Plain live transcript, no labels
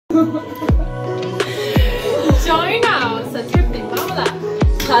Join us a trip in MamaLa.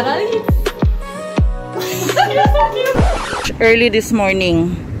 You're so cute. Early this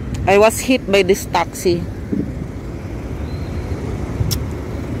morning, I was hit by this taxi.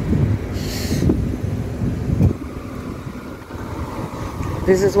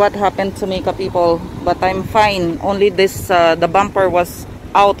 This is what happened to me, people. But I'm fine. Only this, the bumper was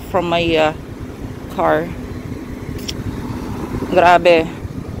out from my car. Grabe.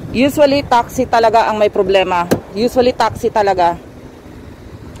 Usually, taxi talaga ang may problema. Usually, taxi talaga.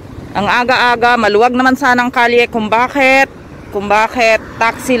 Ang aga-aga, maluwag naman sana ang kalye. Kung bakit,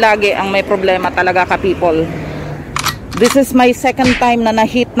 taxi lagi ang may problema talaga ka, people. This is my second time na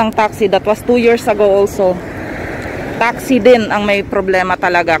na-hit ng taxi. That was 2 years ago also. Taxi din ang may problema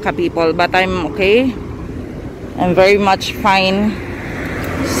talaga ka, people. But I'm okay. I'm very much fine.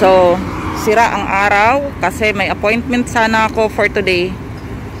 So, sira ang araw kasi may appointment sana ako for today.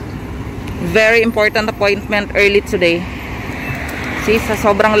 Very important appointment early today. See, sa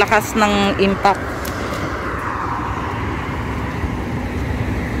sobrang lakas ng impact.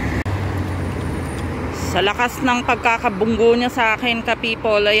 Sa lakas ng pagkakabunggo niya sa akin ka,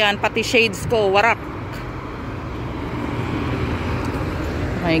 people. Ayan, pati shades ko, warak.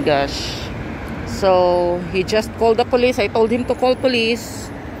 My gosh. So he just called the police. I told him to call police.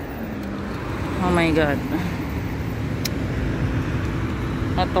 Oh my god.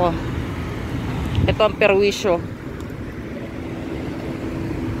 Ito ang perwisyo.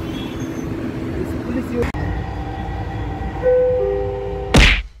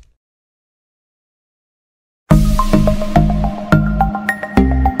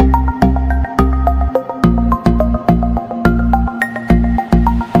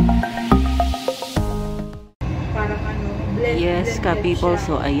 Yes ka, people.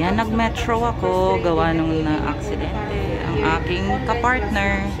 So ayan, nag-metro ako gawa nung na-aksidente ang aking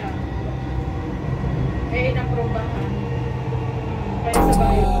kapartner. Eh, naprobahan. Kaya sa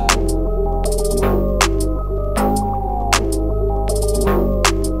bayo.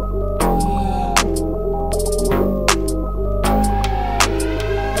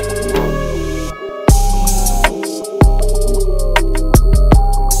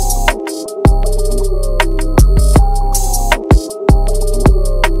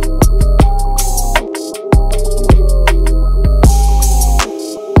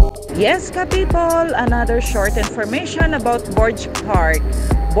 Yes ka, people, another short information about Borge Park.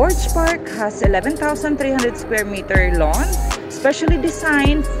 Borge Park has 11,300 square meter lawn, specially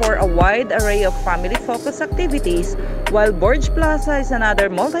designed for a wide array of family-focused activities, while Borge Plaza is another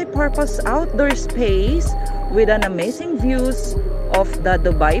multi-purpose outdoor space with an amazing views of the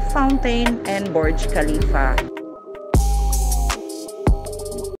Dubai Fountain and Burj Khalifa.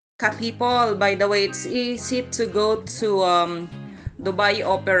 Ka, people, by the way, it's easy to go to Dubai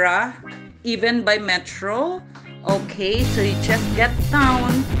Opera, even by metro. Okay, so you just get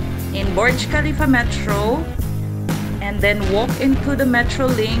down in Burj Khalifa Metro and then walk into the Metro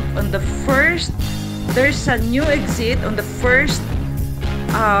Link. On the first, there's a new exit on the first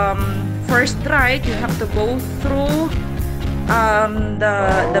right. You have to go through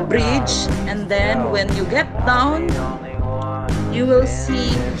the bridge, and then when you get down, you will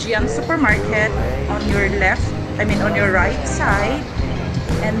see Giant Supermarket on your left. I mean on your right side,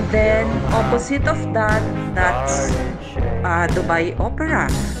 and then opposite of that, that's Dubai Opera.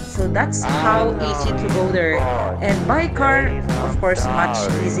 So that's how easy to go there, and by car, of course, much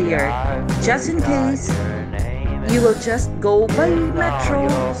easier. Just in case you will just go by metro,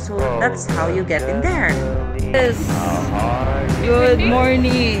 so that's how you get in there. Yes. Good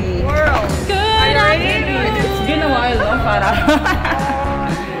morning. Good afternoon. It's been a while, no, Farah?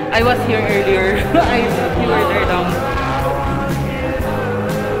 I was here earlier. I thought you were there down.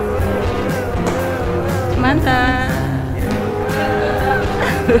 Manta.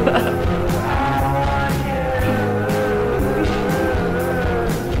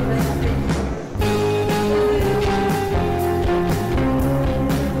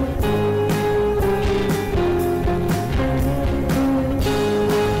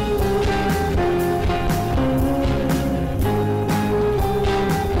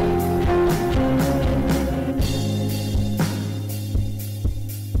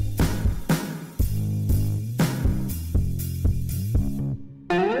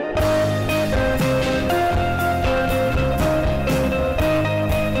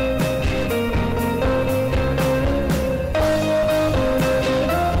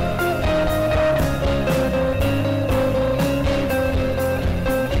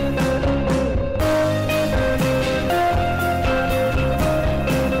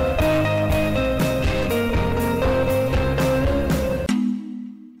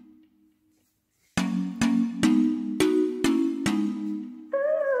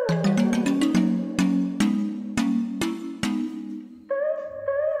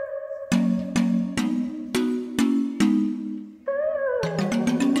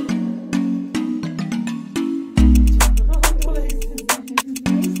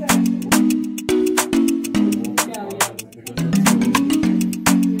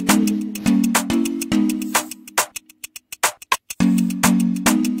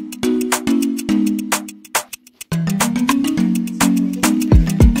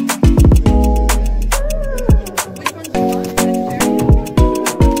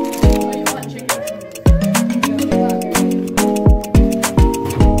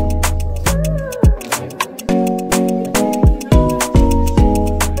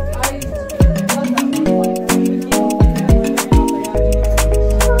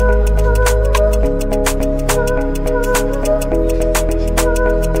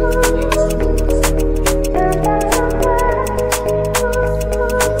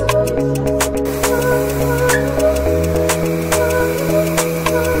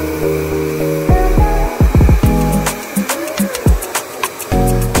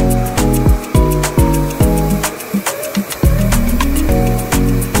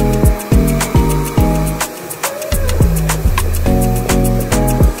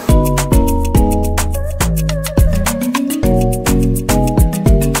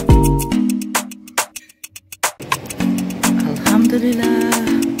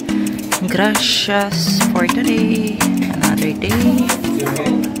 Gracias for today. Another day.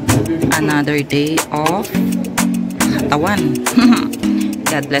 Another day of katawan.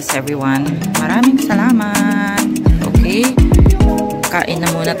 God bless everyone. Maraming salamat. Okay? Kain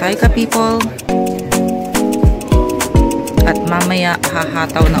na muna tayo ka people. At mamaya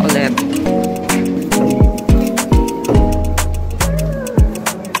hahataw na ulit.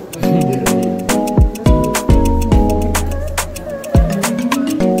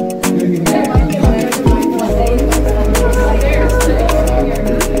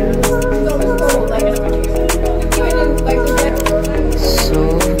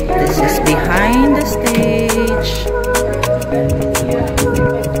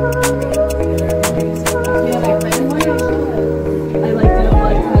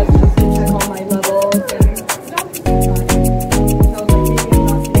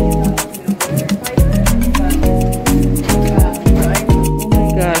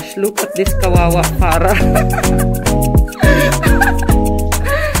 Look at this kawawa para.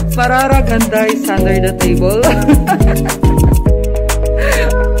 Parara ganda is under the table.